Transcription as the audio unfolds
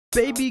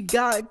Baby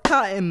got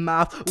cotton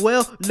mouth,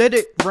 well let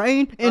it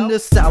rain in the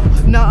south.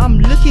 Now I'm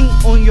looking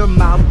on your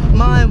mouth,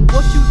 mind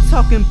what you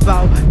talking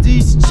about?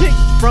 These chicks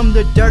from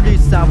the dirty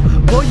south,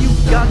 boy you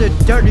got a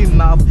dirty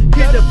mouth.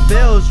 Hear the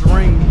bells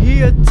ring,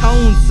 hear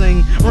tones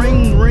sing,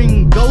 ring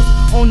ring, ghost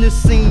on the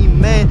scene,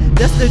 man.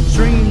 That's the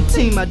dream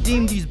team. I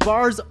deem these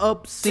bars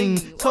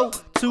obscene.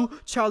 Coat to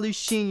Charlie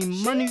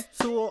Sheen, money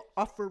to an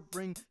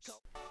offering.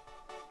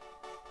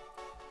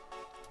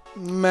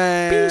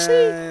 Man,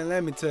 PC.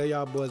 Let me tell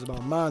y'all boys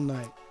about my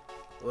night.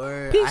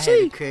 Word, PC. I had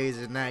a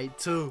crazy night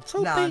too.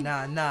 So nah,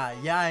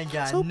 y'all ain't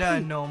got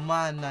nothing on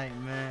my night,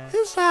 man.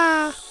 It's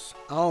I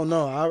don't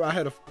know. I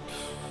had a.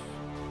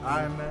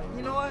 Alright, man.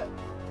 You know what?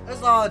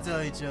 Let's all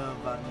tell each other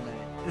about the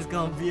night. It's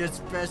gonna be a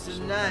special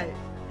night.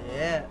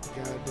 Yeah.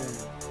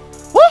 Goddamn.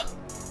 What?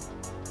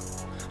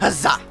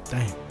 Huzzah!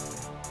 Damn.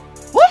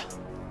 What?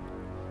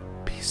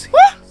 PC.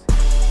 What?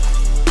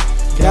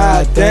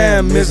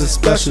 Goddamn, it's a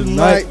special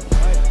night.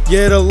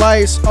 Yeah, the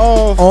lights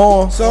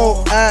off,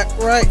 so act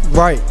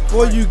right.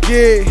 Before you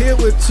get hit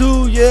with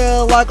two, yeah,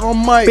 like on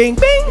Mike. Bing,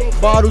 bing.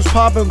 Bottles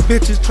popping,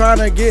 bitches trying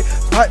to get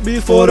hype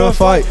before the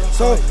fight.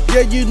 So,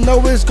 yeah, you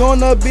know it's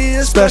gonna be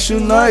a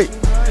special night.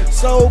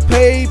 So,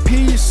 pay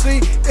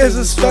PC is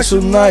a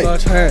special night.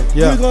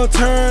 We gon'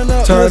 turn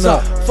up.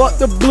 Fuck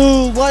the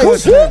blue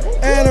lights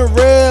and the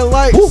red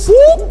lights.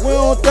 We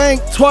don't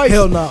think twice.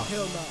 Hell no.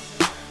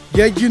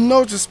 Yeah, you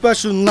know it's a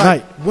special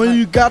night when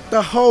you got the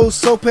whole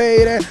so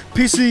paid and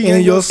PC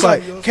in your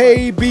sight.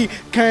 KB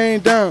came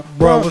down,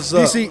 bro. What's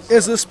up? PC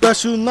is a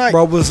special night,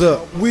 bro. What's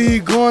up? We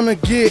gonna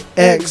get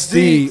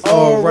XD,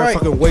 alright.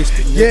 Fucking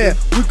wasted. Yeah,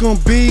 we gonna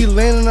be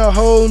landing the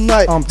whole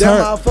night.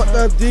 Damn, I fucked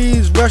up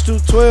these retro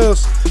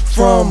 12s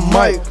from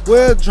Mike.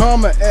 Where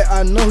drama at?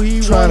 I know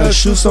he wanna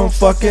shoot some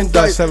fucking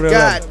dice.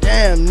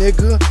 Goddamn,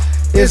 nigga.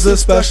 It's a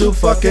special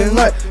fucking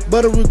night.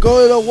 But if we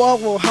go to the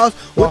Waffle House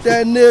with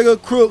that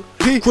nigga Crook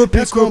P,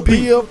 that's gonna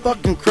be a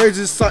fucking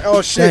crazy sight.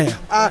 Oh shit, damn.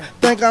 I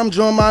think I'm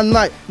enjoying my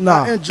night.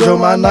 Nah, I enjoy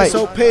my night.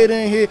 So paid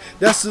in here,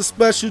 that's a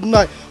special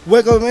night.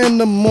 Wake up in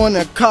the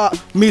morning, cop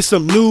me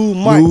some new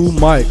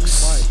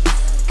mics.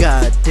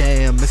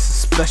 Goddamn, it's a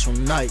special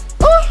night.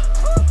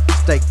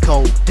 Stay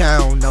cold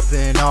down up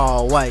in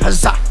all white.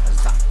 Huzzah.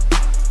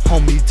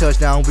 Homie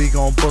touchdown, we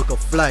gon' book a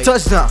flight.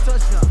 Touchdown.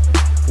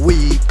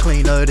 We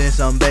cleaner than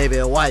some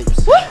baby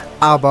wipes.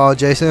 I bought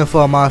Jason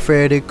for my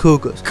Freddy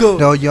Cougars.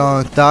 No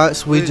young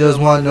thoughts, we just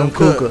want them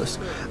cougars.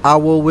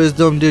 Our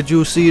wisdom, did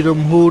you see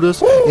them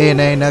hooters? It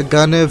ain't a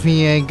gun if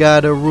he ain't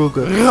got a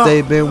Ruger.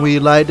 They been we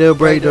like to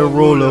break the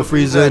ruler.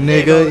 Freeze a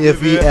nigga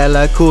if he act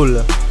like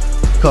cooler.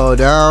 Cold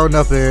down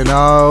up in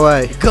all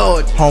way.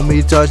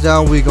 Homie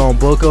touchdown, we gon'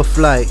 book a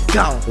flight.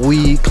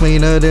 We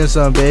cleaner than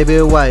some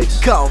baby wipes.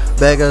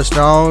 Back a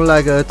strong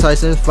like a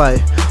Tyson fight.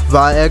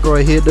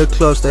 Viagra hit the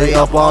club, stay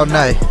up all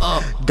night.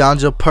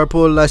 Ganja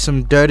purple like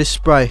some dirty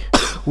Sprite.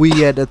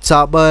 We at the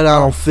top, but I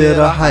don't feel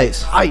the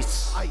heights.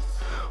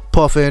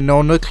 Puffin'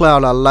 on the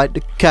cloud, I like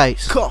the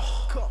kites.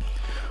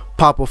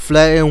 Pop a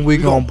flat and we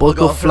gon'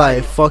 book a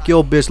flight. Fuck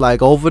your bitch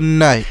like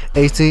overnight.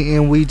 18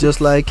 and we just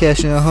like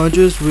cashing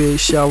hundreds. Rich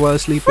shower,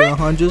 sleeping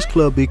hundreds.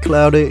 Club be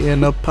clouded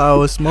in a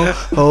power smoke.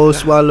 Whole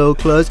swallow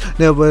clutch,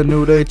 never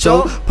knew they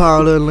choke.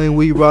 Pound of lean,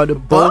 we ride the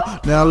boat.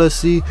 Now let's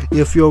see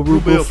if your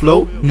Ruber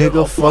float.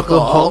 Nigga, fuck a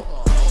hoe.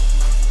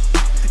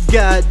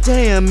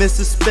 Goddamn, it's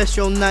a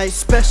special night,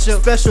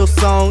 special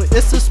song,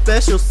 it's a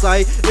special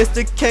sight. It's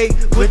the cake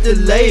with the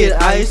layered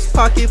ice,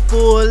 pocket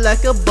full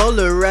like a bowl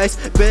of rice.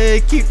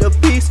 Better keep the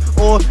peace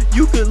or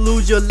you could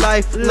lose your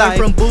life. Life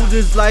from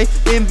Buddha's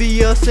life,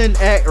 envious and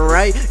act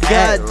right.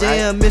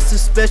 Goddamn, it's a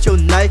special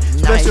night,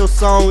 special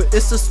song,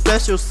 it's a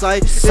special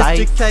sight. It's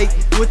the cake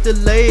with the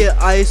layered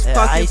ice,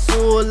 pocket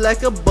full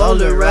like a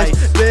bowl of rice.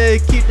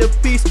 Better keep the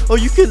peace or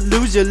you could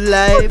lose your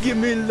life. Give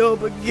me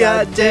love, but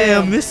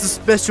goddamn, it's a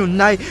special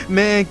night.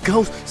 Man,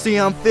 ghost, see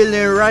I'm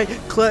feeling right.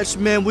 Clutch,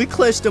 man, we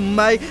clutched the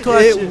mic.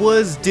 It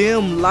was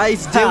dim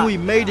lights, then we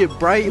made it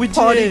bright.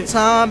 Party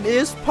time,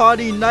 it's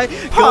party night.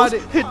 Ghost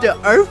hit the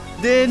earth,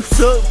 then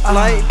took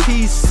flight.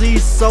 PC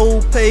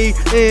so paid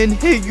in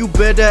here, you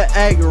better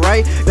act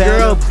right.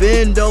 Girl,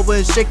 bend over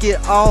and shake it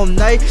all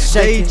night.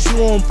 They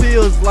chew on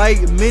pills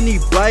like mini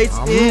bites.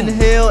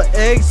 Inhale,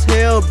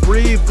 exhale,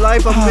 breathe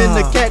life. I'm in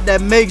the cat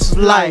that makes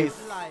life.